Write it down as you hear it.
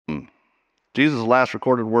Jesus' last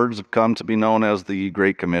recorded words have come to be known as the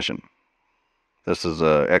Great Commission. This is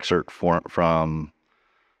an excerpt from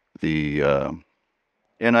the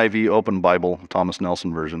NIV Open Bible, Thomas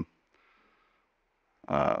Nelson version.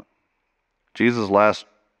 Jesus' last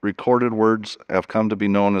recorded words have come to be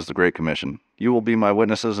known as the Great Commission. You will be my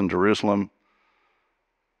witnesses in Jerusalem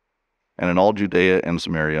and in all Judea and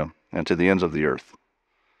Samaria and to the ends of the earth.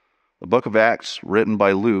 The book of Acts, written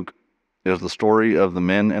by Luke, is the story of the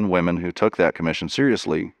men and women who took that commission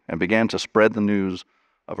seriously and began to spread the news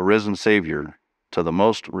of a risen Savior to the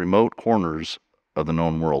most remote corners of the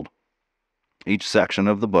known world. Each section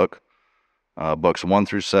of the book, books 1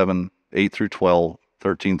 through 7, 8 through 12,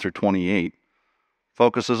 13 through 28,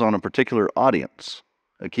 focuses on a particular audience,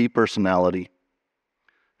 a key personality,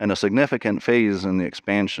 and a significant phase in the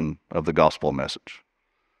expansion of the gospel message.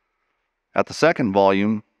 At the second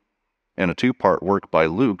volume, in a two-part work by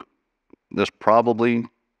Luke, this probably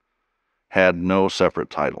had no separate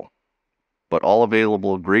title, but all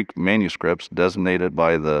available Greek manuscripts designated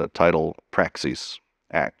by the title Praxis,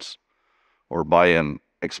 Acts, or by an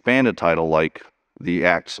expanded title like the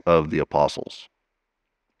Acts of the Apostles.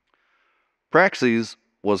 Praxis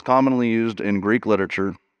was commonly used in Greek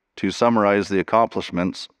literature to summarize the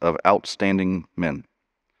accomplishments of outstanding men.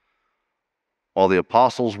 While the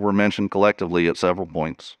apostles were mentioned collectively at several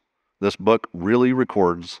points, this book really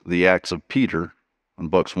records the Acts of Peter in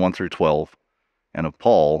books 1 through 12 and of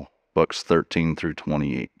Paul, books 13 through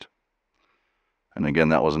 28. And again,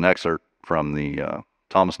 that was an excerpt from the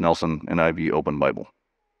Thomas Nelson NIV Open Bible.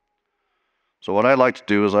 So what I'd like to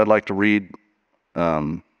do is I'd like to read a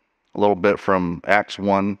little bit from Acts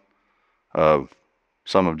 1 of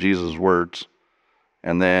some of Jesus' words,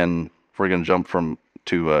 and then we're going to jump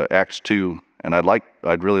to Acts 2, and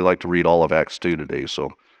I'd really like to read all of Acts 2 today. So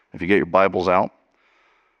if you get your Bibles out,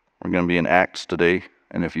 we're going to be in Acts today,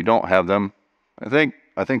 and if you don't have them, I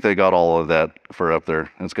think they got all of that for up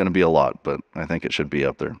there. It's going to be a lot, but I think it should be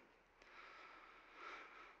up there.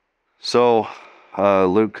 So,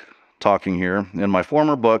 Luke talking here. In my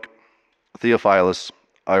former book, Theophilus,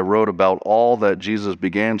 I wrote about all that Jesus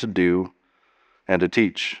began to do and to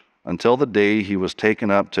teach until the day he was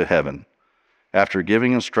taken up to heaven, after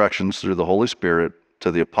giving instructions through the Holy Spirit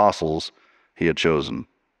to the apostles he had chosen.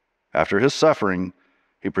 After his suffering,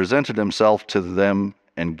 he presented himself to them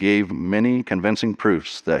and gave many convincing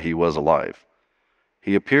proofs that he was alive.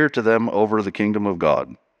 He appeared to them over a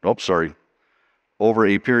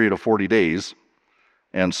period of 40 days,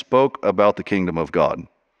 and spoke about the kingdom of God.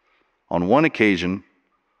 On one occasion,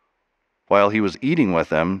 while he was eating with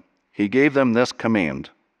them, he gave them this command: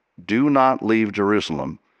 do not leave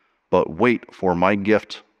Jerusalem, but wait for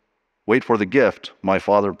the gift my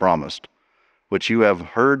Father promised, which you have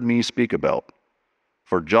heard me speak about.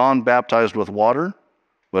 For John baptized with water,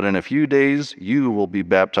 but in a few days you will be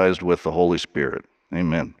baptized with the Holy Spirit.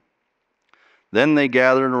 Amen. Then they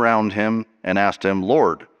gathered around him and asked him,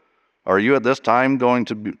 Lord, are you at this time going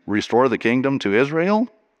to restore the kingdom to Israel?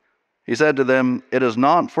 He said to them, it is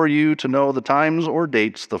not for you to know the times or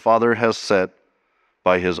dates the Father has set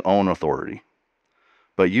by his own authority,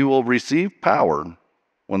 but you will receive power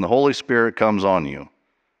when the Holy Spirit comes on you,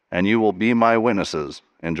 and you will be my witnesses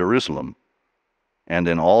in Jerusalem and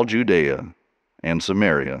in all Judea and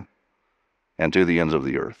Samaria and to the ends of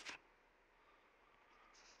the earth.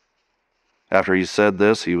 After he said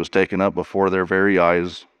this, he was taken up before their very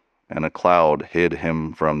eyes, and a cloud hid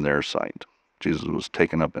him from their sight. Jesus was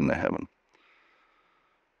taken up into heaven.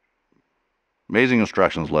 Amazing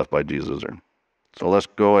instructions left by Jesus there. So let's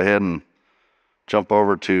go ahead and jump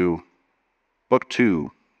over to book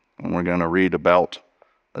 2, and we're going to read about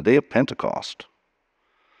the day of Pentecost.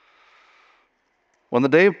 When the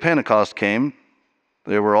day of Pentecost came,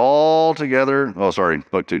 they were all together.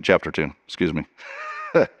 Book 2, chapter 2, excuse me.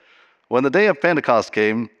 When the day of Pentecost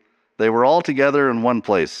came, they were all together in one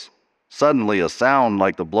place. Suddenly, a sound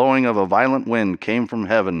like the blowing of a violent wind came from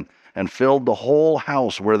heaven and filled the whole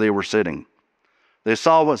house where they were sitting. They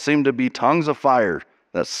saw what seemed to be tongues of fire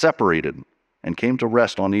that separated and came to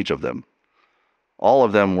rest on each of them. All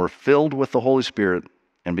of them were filled with the Holy Spirit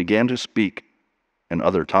and began to speak in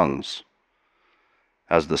other tongues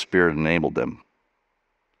as the Spirit enabled them.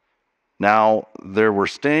 Now there were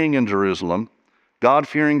staying in Jerusalem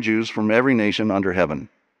God-fearing Jews from every nation under heaven.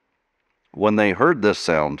 When they heard this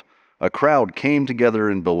sound, a crowd came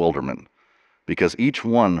together in bewilderment, because each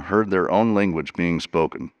one heard their own language being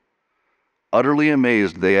spoken. Utterly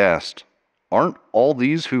amazed, they asked, aren't all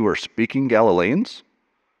these who are speaking Galileans?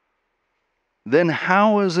 Then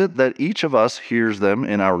how is it that each of us hears them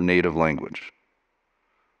in our native language?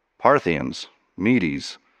 Parthians,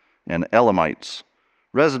 Medes, and Elamites,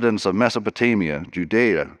 residents of Mesopotamia,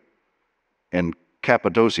 Judea, and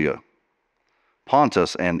Cappadocia,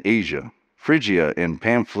 Pontus and Asia, Phrygia and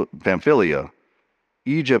Pamphylia,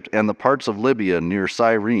 Egypt and the parts of Libya near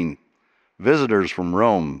Cyrene, visitors from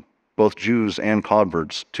Rome, both Jews and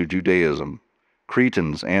converts to Judaism,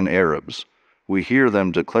 Cretans and Arabs. We hear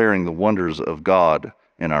them declaring the wonders of God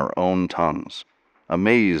in our own tongues.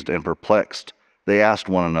 Amazed and perplexed, they asked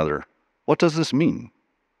one another, "What does this mean?"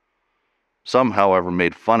 Some, however,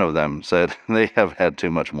 made fun of them, said, "They have had too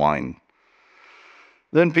much wine."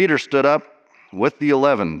 Then Peter stood up with the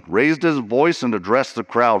 11, raised his voice and addressed the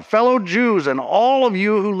crowd. "Fellow Jews and all of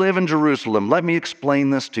you who live in Jerusalem, let me explain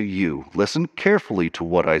this to you. Listen carefully to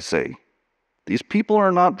what I say. These people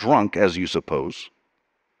are not drunk, as you suppose.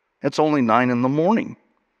 It's only 9 in the morning.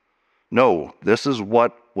 No, this is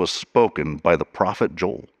what was spoken by the prophet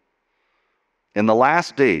Joel. In the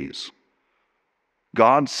last days,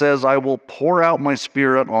 God says, I will pour out my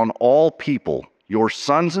spirit on all people. Your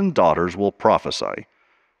sons and daughters will prophesy.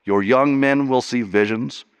 Your young men will see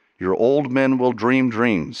visions. Your old men will dream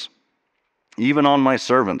dreams. Even on my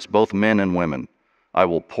servants, both men and women, I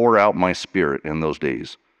will pour out my spirit in those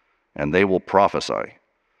days, and they will prophesy.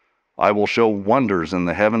 I will show wonders in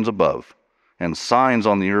the heavens above and signs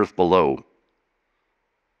on the earth below,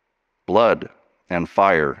 blood and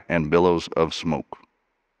fire and billows of smoke.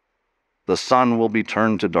 The sun will be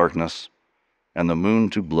turned to darkness and the moon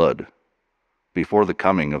to blood before the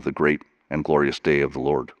coming of the great and glorious day of the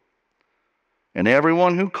Lord. And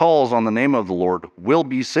everyone who calls on the name of the Lord will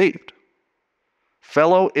be saved.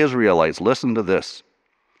 Fellow Israelites, listen to this.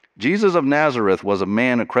 Jesus of Nazareth was a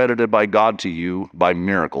man accredited by God to you by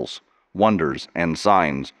miracles, wonders, and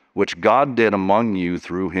signs, which God did among you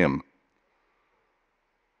through him,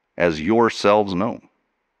 as yourselves know.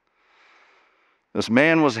 This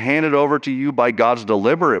man was handed over to you by God's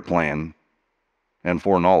deliberate plan and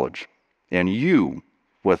foreknowledge, and you,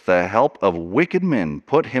 with the help of wicked men,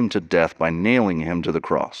 put him to death by nailing him to the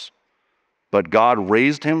cross. But God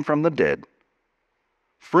raised him from the dead,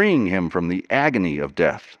 freeing him from the agony of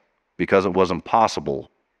death, because it was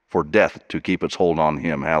impossible for death to keep its hold on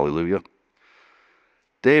him. Hallelujah.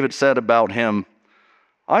 David said about him,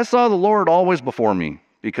 I saw the Lord always before me,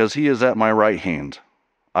 because he is at my right hand.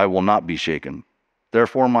 I will not be shaken.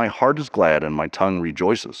 Therefore my heart is glad and my tongue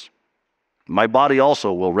rejoices. My body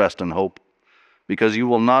also will rest in hope, because you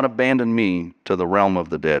will not abandon me to the realm of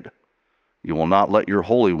the dead. You will not let your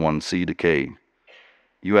Holy One see decay.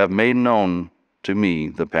 You have made known to me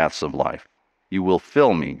the paths of life. You will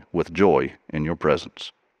fill me with joy in your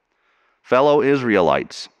presence. Fellow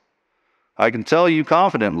Israelites, I can tell you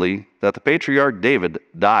confidently that the patriarch David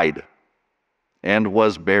died and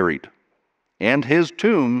was buried, and his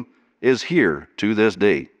tomb is here to this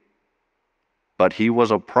day. But he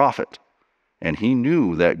was a prophet, and he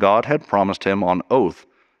knew that God had promised him on oath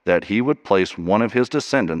that he would place one of his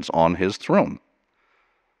descendants on his throne.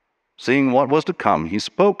 Seeing what was to come, he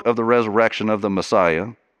spoke of the resurrection of the Messiah,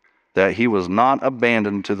 that he was not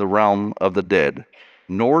abandoned to the realm of the dead,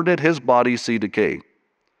 nor did his body see decay.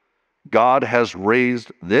 God has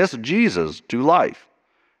raised this Jesus to life,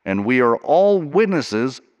 and we are all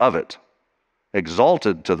witnesses of it.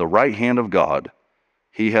 Exalted to the right hand of God,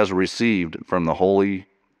 he has received from the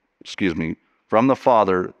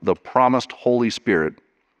Father the promised Holy Spirit,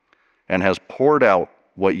 and has poured out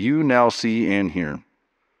what you now see and hear.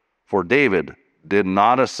 For David did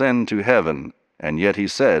not ascend to heaven, and yet he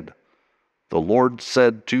said, the Lord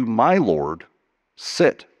said to my Lord,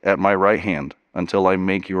 sit at my right hand until I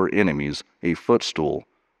make your enemies a footstool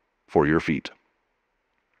for your feet.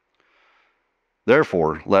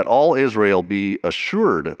 Therefore, let all Israel be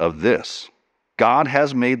assured of this. God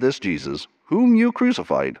has made this Jesus, whom you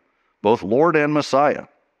crucified, both Lord and Messiah.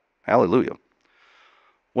 Hallelujah.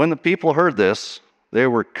 When the people heard this, they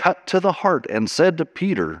were cut to the heart and said to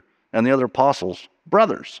Peter and the other apostles,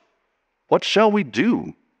 brothers, what shall we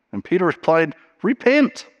do? And Peter replied,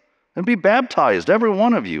 repent and be baptized, every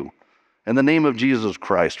one of you, in the name of Jesus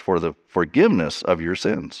Christ for the forgiveness of your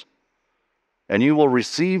sins. And you will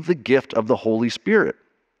receive the gift of the Holy Spirit.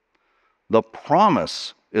 The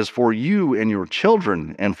promise is for you and your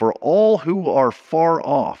children and for all who are far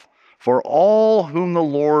off, for all whom the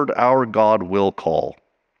Lord our God will call.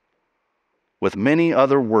 With many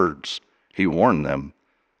other words, he warned them,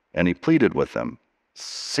 and he pleaded with them,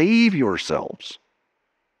 save yourselves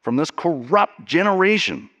from this corrupt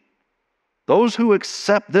generation. Those who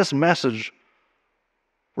accept this message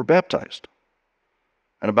were baptized,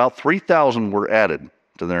 and about 3,000 were added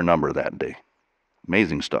to their number that day.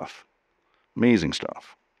 Amazing stuff. Amazing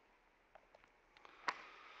stuff.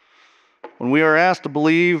 When we are asked to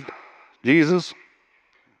believe Jesus,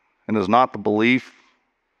 and is not the belief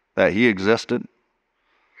that he existed,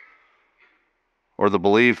 or the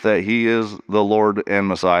belief that he is the Lord and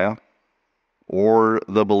Messiah, or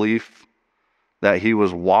the belief that he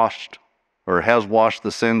was washed or has washed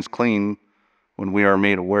the sins clean when we are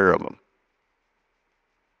made aware of them.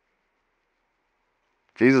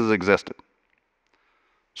 Jesus existed.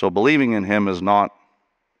 So believing in him is not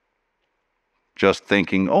just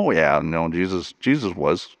thinking, oh yeah, no, Jesus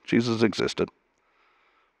existed.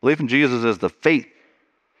 Belief in Jesus is the faith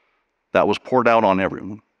that was poured out on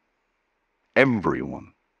everyone.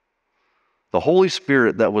 Everyone. The Holy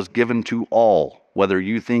Spirit that was given to all, whether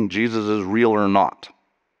you think Jesus is real or not.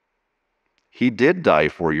 He did die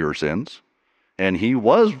for your sins, and he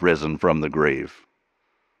was risen from the grave.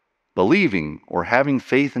 Believing or having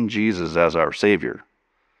faith in Jesus as our Savior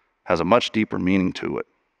has a much deeper meaning to it.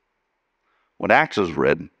 When Acts is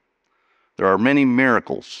read, there are many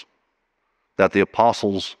miracles that the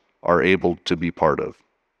apostles are able to be part of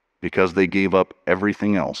because they gave up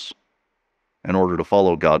everything else in order to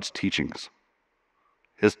follow God's teachings.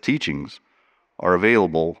 His teachings are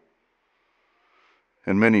available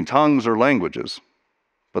in many tongues or languages,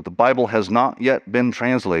 but the Bible has not yet been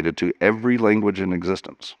translated to every language in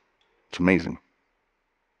existence. It's amazing.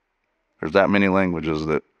 There's that many languages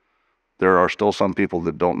that there are still some people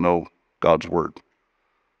that don't know God's word.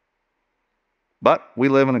 But we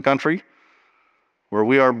live in a country where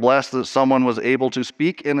we are blessed that someone was able to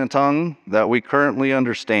speak in a tongue that we currently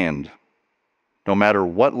understand, no matter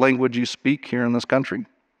what language you speak here in this country.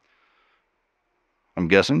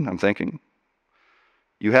 I'm thinking,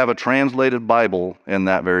 you have a translated Bible in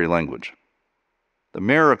that very language. The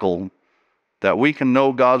miracle that we can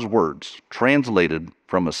know God's words translated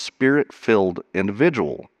from a spirit-filled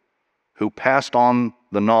individual who passed on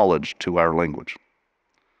the knowledge to our language.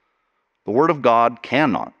 The Word of God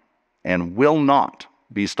cannot and will not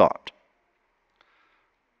be stopped.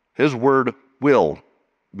 His Word will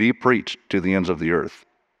be preached to the ends of the earth.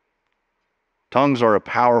 Tongues are a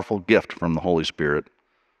powerful gift from the Holy Spirit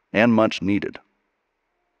and much needed.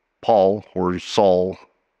 Paul, or Saul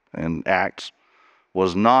in Acts,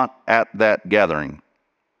 was not at that gathering,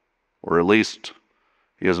 or at least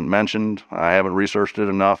he isn't mentioned. I haven't researched it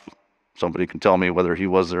enough. Somebody can tell me whether he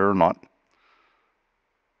was there or not.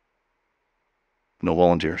 No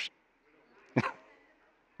volunteers.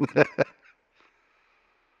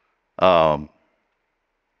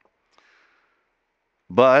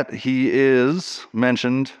 But he is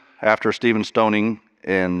mentioned after Stephen's stoning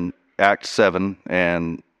in Acts 7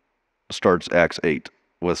 and starts Acts 8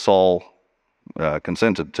 with Saul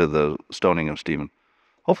consented to the stoning of Stephen.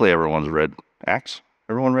 Hopefully everyone's read Acts.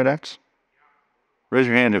 Everyone read Acts? Raise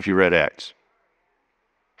your hand if you read Acts.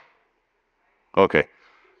 Okay.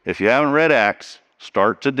 If you haven't read Acts,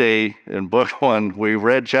 start today in book 1. We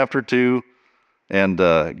read chapter 2 and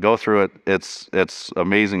go through it. It's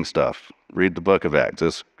amazing stuff. Read the book of Acts.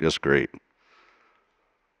 It's great.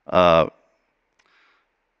 So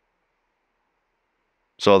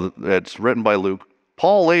it's written by Luke.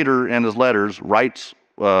 Paul later in his letters writes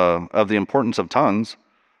of the importance of tongues,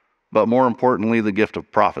 but more importantly, the gift of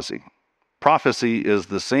prophecy. Prophecy is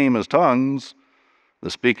the same as tongues, the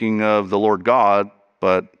speaking of the Lord God,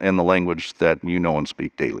 but in the language that you know and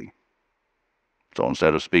speak daily. So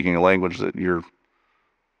instead of speaking a language that you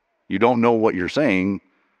don't know what you're saying,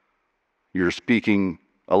 you're speaking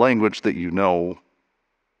a language that you know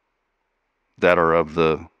that are of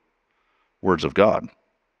the words of God.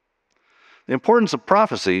 The importance of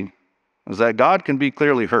prophecy is that God can be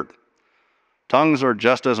clearly heard. Tongues are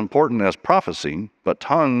just as important as prophecy, but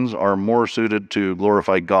tongues are more suited to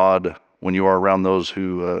glorify God when you are around those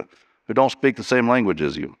who don't speak the same language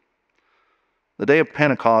as you. The day of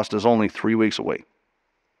Pentecost is only 3 weeks away.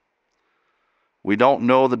 We don't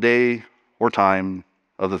know the day or time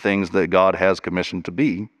of the things that God has commissioned to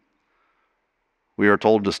be. We are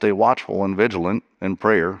told to stay watchful and vigilant in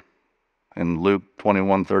prayer in Luke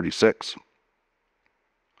 21:36.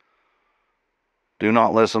 Do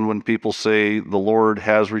not listen when people say the Lord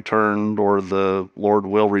has returned or the Lord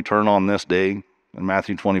will return on this day. In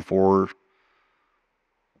Matthew 24,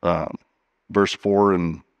 verse 4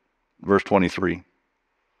 and verse 23.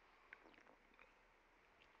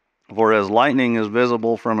 For as lightning is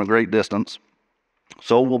visible from a great distance,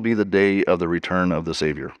 so will be the day of the return of the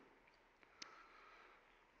Savior.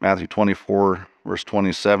 Matthew 24, verse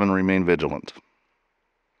 27, remain vigilant.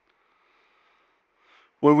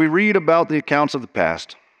 When we read about the accounts of the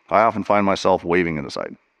past, I often find myself waving it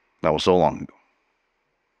aside. That was so long ago.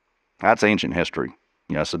 That's ancient history.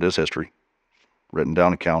 Yes, it is history. Written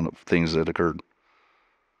down account of things that occurred.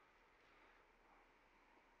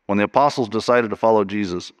 When the apostles decided to follow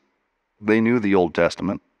Jesus, They knew the Old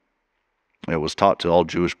Testament. It was taught to all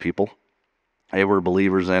Jewish people. They were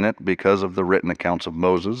believers in it because of the written accounts of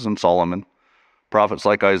Moses and Solomon, prophets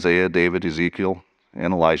like Isaiah, David, Ezekiel,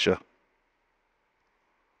 and Elisha.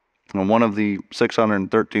 And one of the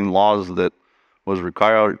 613 laws that was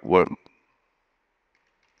required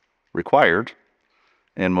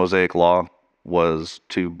in Mosaic law was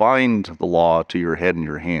to bind the law to your head and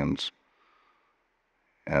your hands.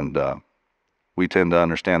 And we tend to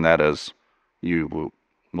understand that as you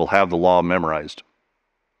will have the law memorized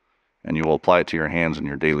and you will apply it to your hands in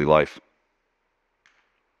your daily life.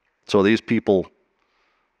 So these people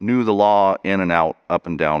knew the law in and out, up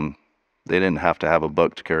and down. They didn't have to have a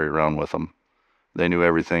book to carry around with them. They knew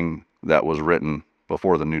everything that was written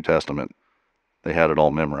before the New Testament. They had it all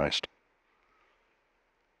memorized.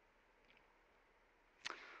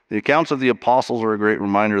 The accounts of the apostles are a great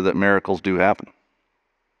reminder that miracles do happen.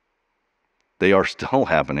 They are still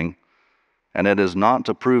happening, and it is not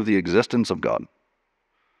to prove the existence of God.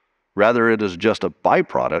 Rather, it is just a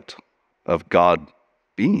byproduct of God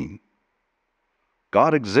being.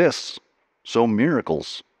 God exists, so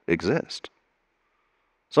miracles exist.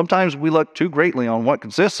 Sometimes we look too greatly on what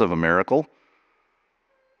consists of a miracle.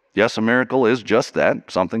 Yes, a miracle is just that,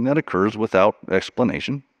 something that occurs without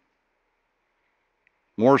explanation.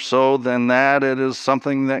 More so than that, it is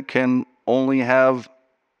something that can only have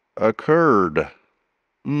occurred.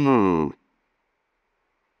 We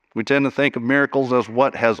tend to think of miracles as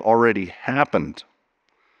what has already happened.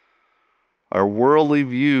 Our worldly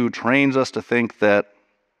view trains us to think that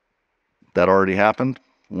already happened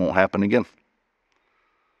won't happen again.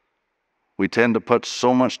 We tend to put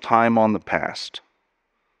so much time on the past,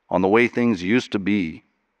 on the way things used to be,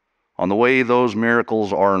 on the way those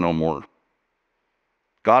miracles are no more.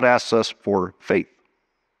 God asks us for faith,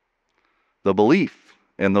 the belief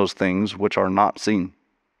in those things which are not seen.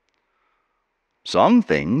 Some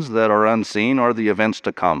things that are unseen are the events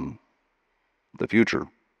to come, the future.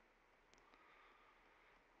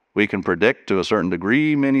 We can predict to a certain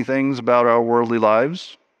degree many things about our worldly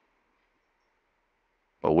lives,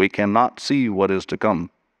 but we cannot see what is to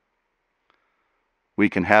come. We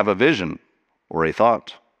can have a vision or a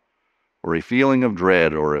thought or a feeling of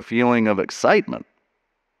dread or a feeling of excitement.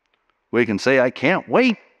 We can say, I can't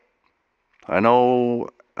wait. I know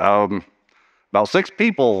about 6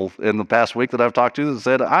 people in the past week that I've talked to that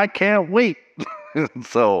said, I can't wait.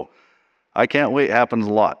 So, I can't wait happens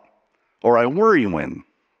a lot. Or I worry when.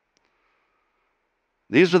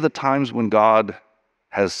 These are the times when God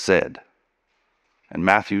has said in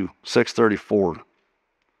Matthew 6:34,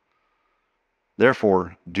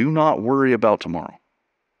 therefore, do not worry about tomorrow,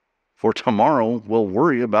 for tomorrow will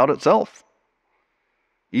worry about itself.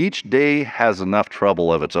 Each day has enough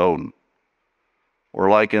trouble of its own. Or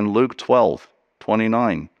like in Luke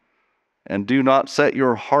 12:29, and do not set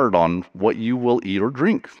your heart on what you will eat or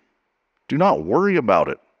drink. Do not worry about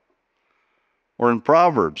it. Or in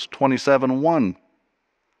Proverbs 27:1,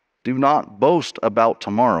 do not boast about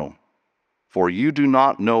tomorrow, for you do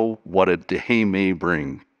not know what a day may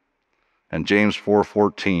bring. And James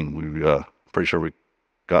 4:14, we pretty sure we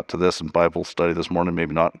got to this in Bible study this morning,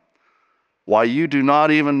 maybe not. Why, you do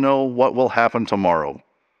not even know what will happen tomorrow.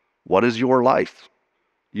 What is your life?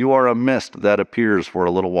 You are a mist that appears for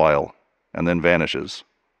a little while and then vanishes.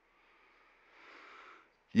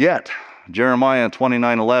 Yet, Jeremiah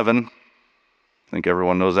 29:11, I think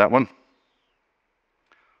everyone knows that one.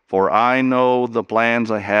 For I know the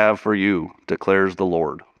plans I have for you, declares the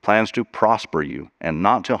Lord. Plans to prosper you and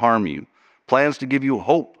not to harm you. Plans to give you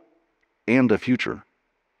hope and a future.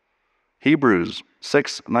 Hebrews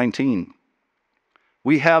 6:19.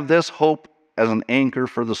 We have this hope as an anchor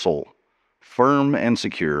for the soul, firm and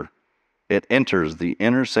secure. It enters the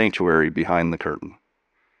inner sanctuary behind the curtain.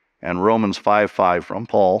 And Romans 5:5 from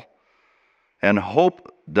Paul. And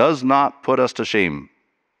hope does not put us to shame,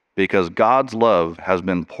 because God's love has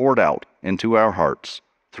been poured out into our hearts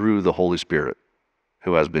through the Holy Spirit,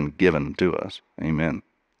 who has been given to us. Amen.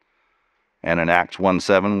 And in Acts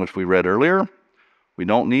 1:7, which we read earlier, we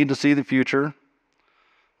don't need to see the future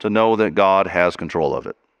to know that God has control of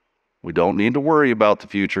it. We don't need to worry about the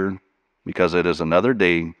future because it is another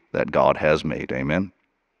day that God has made. Amen.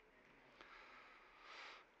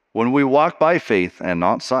 When we walk by faith and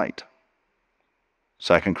not sight,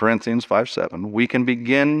 2 Corinthians 5:7, we can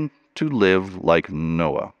begin to live like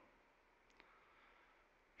Noah.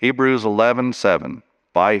 Hebrews 11:7,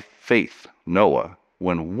 by faith Noah,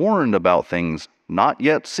 when warned about things not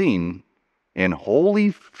yet seen, in holy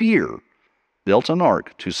fear, built an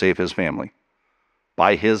ark to save his family.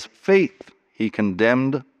 By his faith he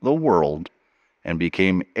condemned the world and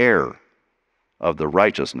became heir of the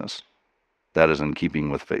righteousness that is in keeping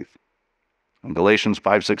with faith. In Galatians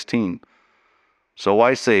 5:16, so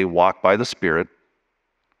I say, walk by the Spirit,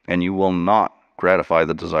 and you will not gratify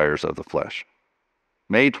the desires of the flesh.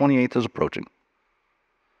 May 28th is approaching.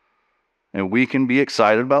 And we can be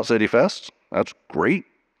excited about City Fest. That's great.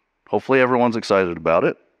 Hopefully everyone's excited about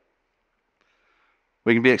it.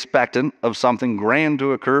 We can be expectant of something grand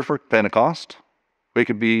to occur for Pentecost. We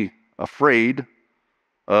could be afraid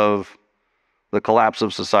of the collapse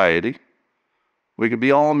of society. We could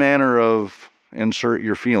be all manner of insert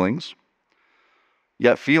your feelings.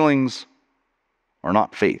 Yet feelings are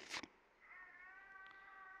not faith.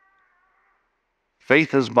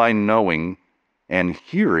 Faith is by knowing and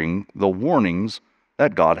hearing the warnings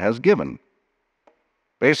that God has given.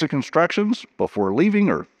 Basic instructions before leaving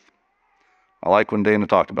earth. I like when Dana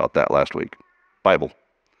talked about that last week. Bible.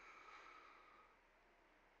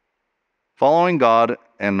 Following God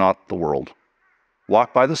and not the world.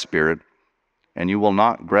 Walk by the Spirit, and you will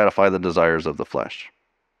not gratify the desires of the flesh.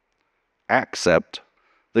 Accept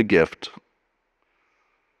the gift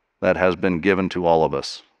that has been given to all of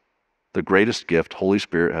us. The greatest gift Holy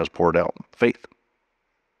Spirit has poured out, faith.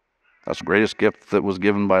 That's the greatest gift that was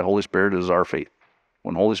given by Holy Spirit is our faith.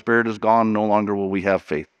 When Holy Spirit is gone, no longer will we have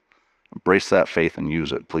faith. Embrace that faith and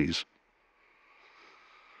use it, please.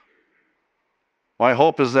 My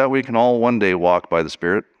hope is that we can all one day walk by the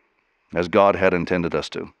Spirit as God had intended us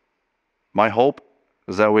to. My hope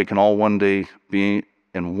is that we can all one day be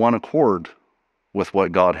in one accord with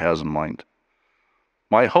what God has in mind.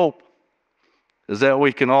 My hope is that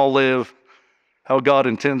we can all live how God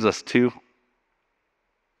intends us to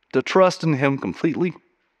trust in Him completely,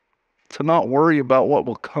 to not worry about what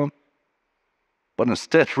will come, but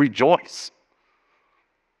instead rejoice.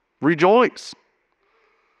 Rejoice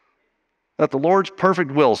that the Lord's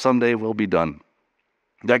perfect will someday will be done,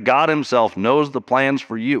 that God Himself knows the plans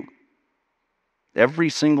for you, every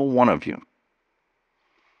single one of you.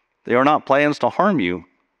 They are not plans to harm you,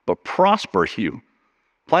 but prosper you,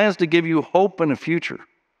 plans to give you hope and a future.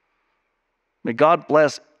 May God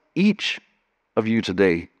bless each of you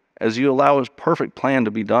today as you allow His perfect plan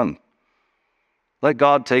to be done. Let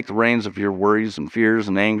God take the reins of your worries and fears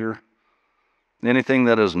and anger. Anything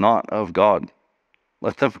that is not of God,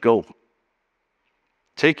 let them go.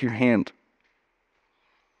 Take your hand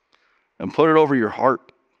and put it over your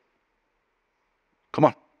heart. Come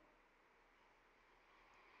on.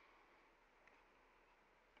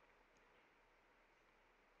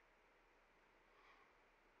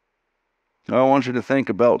 I want you to think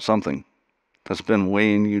about something that's been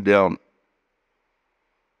weighing you down.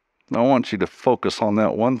 I want you to focus on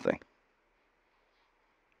that one thing.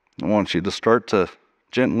 I want you to start to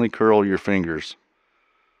gently curl your fingers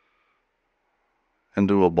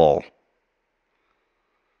into a ball,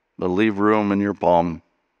 but leave room in your palm.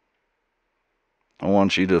 I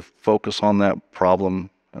want you to focus on that problem,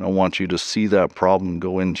 and I want you to see that problem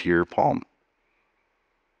go into your palm.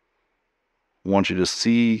 I want you to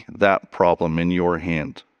see that problem in your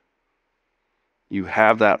hand. You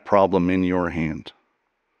have that problem in your hand.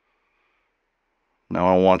 Now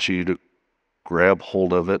I want you to grab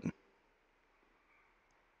hold of it.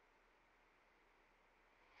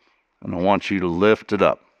 And I want you to lift it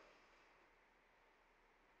up.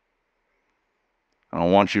 And I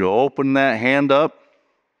want you to open that hand up.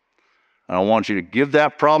 And I want you to give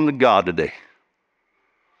that problem to God today.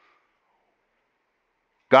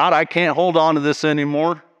 God, I can't hold on to this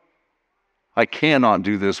anymore. I cannot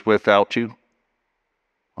do this without you.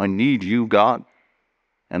 I need you, God.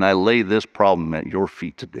 And I lay this problem at your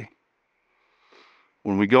feet today.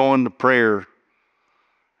 When we go into prayer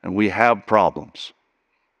and we have problems,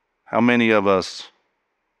 how many of us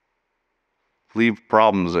leave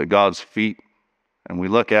problems at God's feet and we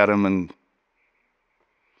look at them and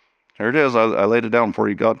there it is, I laid it down for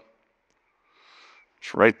you, God.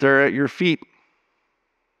 It's right there at your feet.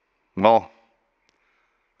 Well,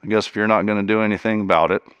 I guess if you're not going to do anything about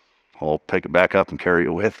it, I'll pick it back up and carry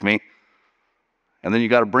it with me. And then you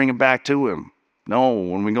got to bring it back to Him. No,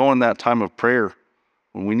 when we go in that time of prayer,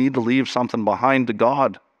 when we need to leave something behind to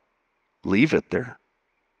God, leave it there.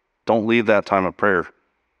 Don't leave that time of prayer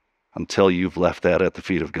until you've left that at the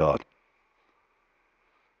feet of God.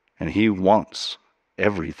 And He wants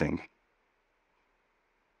everything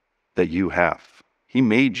that you have. He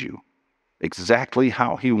made you exactly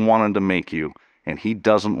how He wanted to make you, and He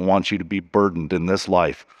doesn't want you to be burdened in this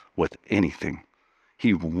life with anything.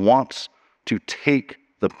 He wants to take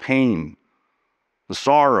the pain, the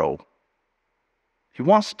sorrow. He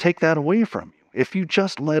wants to take that away from you if you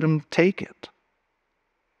just let Him take it.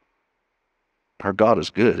 Our God is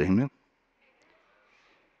good, amen?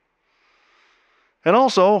 And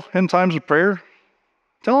also, in times of prayer,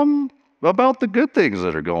 tell him about the good things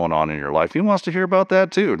that are going on in your life. He wants to hear about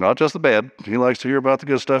that too, not just the bad. He likes to hear about the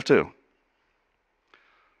good stuff too.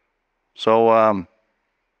 So I'm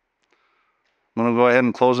going to go ahead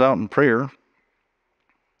and close out in prayer. And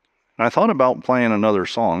I thought about playing another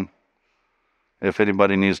song if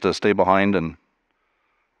anybody needs to stay behind and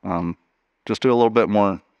just do a little bit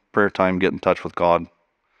more prayer time, get in touch with God.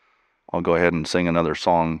 I'll go ahead and sing another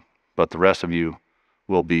song, but the rest of you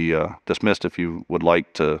will be dismissed if you would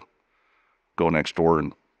like to go next door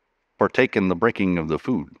and partake in the breaking of the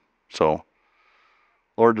food. So,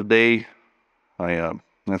 Lord, today I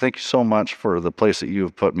thank you so much for the place that you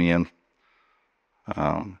have put me in.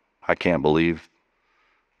 I can't believe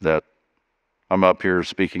that I'm up here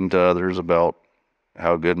speaking to others about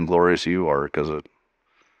how good and glorious you are, because it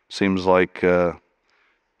seems like 10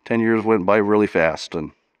 years went by really fast,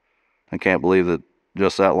 and I can't believe that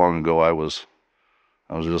just that long ago I was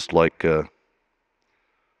just like one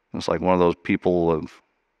of those people of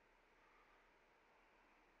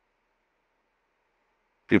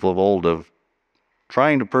old of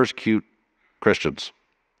trying to persecute Christians.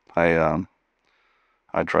 I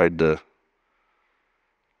tried to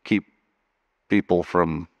keep people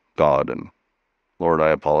from God, and Lord, I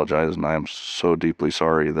apologize, and I am so deeply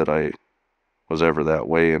sorry that I was ever that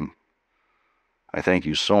way, and I thank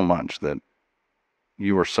you so much that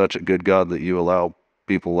you are such a good God that you allow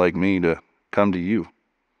people like me to come to you.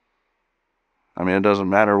 I mean, it doesn't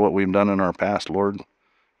matter what we've done in our past, Lord.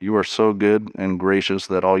 You are so good and gracious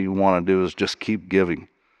that all you want to do is just keep giving.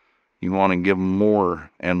 You want to give more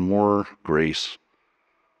and more grace,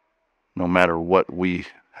 no matter what we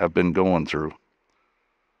have been going through.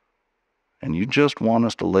 And you just want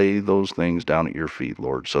us to lay those things down at your feet,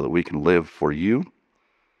 Lord, so that we can live for you,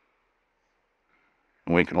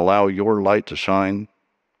 and we can allow your light to shine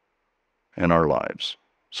in our lives,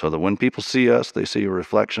 so that when people see us, they see a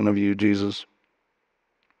reflection of you, Jesus,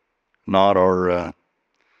 not our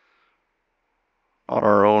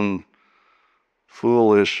own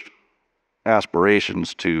foolish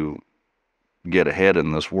aspirations to get ahead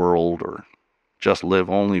in this world or just live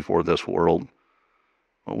only for this world.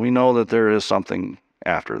 But we know that there is something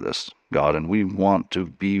after this, God, and we want to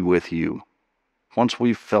be with you. Once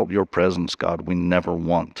we've felt your presence, God, we never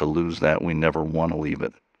want to lose that. We never want to leave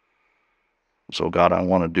it. So, God, I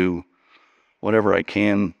want to do whatever I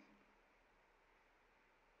can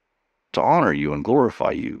to honor you and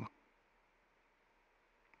glorify you.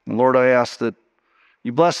 And Lord, I ask that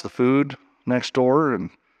you bless the food next door,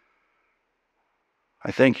 and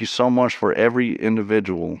I thank you so much for every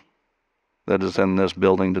individual that is in this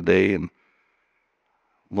building today. And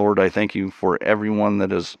Lord, I thank you for everyone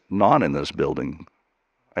that is not in this building.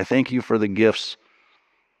 I thank you for the gifts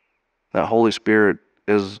that Holy Spirit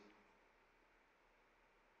is.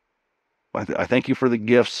 I thank you for the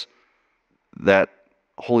gifts that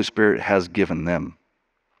Holy Spirit has given them.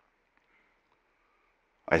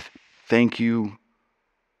 I thank you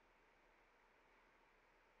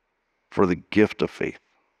for the gift of faith.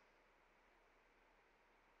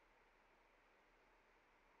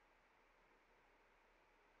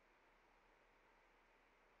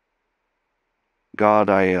 God,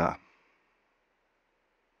 I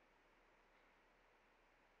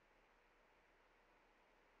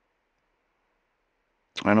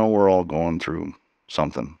know we're all going through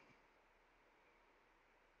something.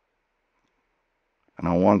 And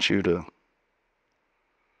I want you to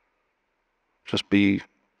just be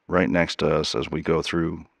right next to us as we go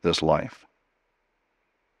through this life.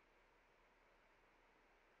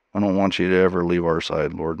 I don't want you to ever leave our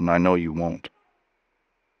side, Lord, and I know you won't.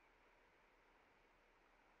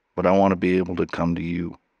 But I want to be able to come to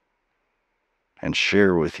you and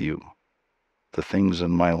share with you the things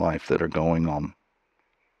in my life that are going on.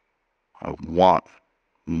 I want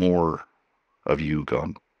more of you,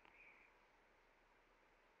 God.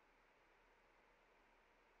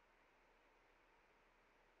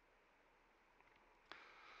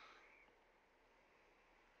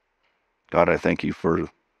 God, I thank you for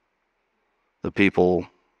the people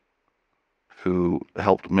who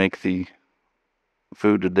helped make the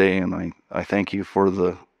food today, and I thank you for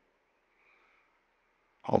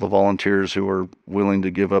all the volunteers who are willing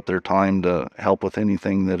to give up their time to help with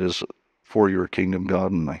anything that is for your kingdom,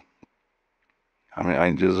 God. And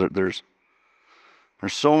there's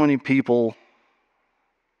so many people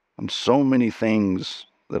and so many things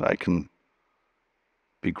that I can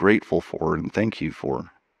be grateful for and thank you for.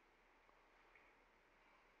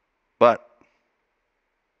 But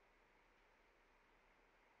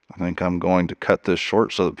I think I'm going to cut this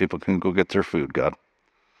short so that people can go get their food, God.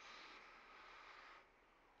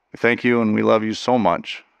 We thank you and we love you so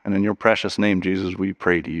much. And in your precious name, Jesus, we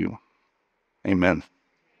pray to you. Amen.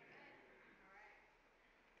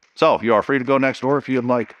 So you are free to go next door if you'd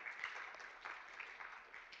like.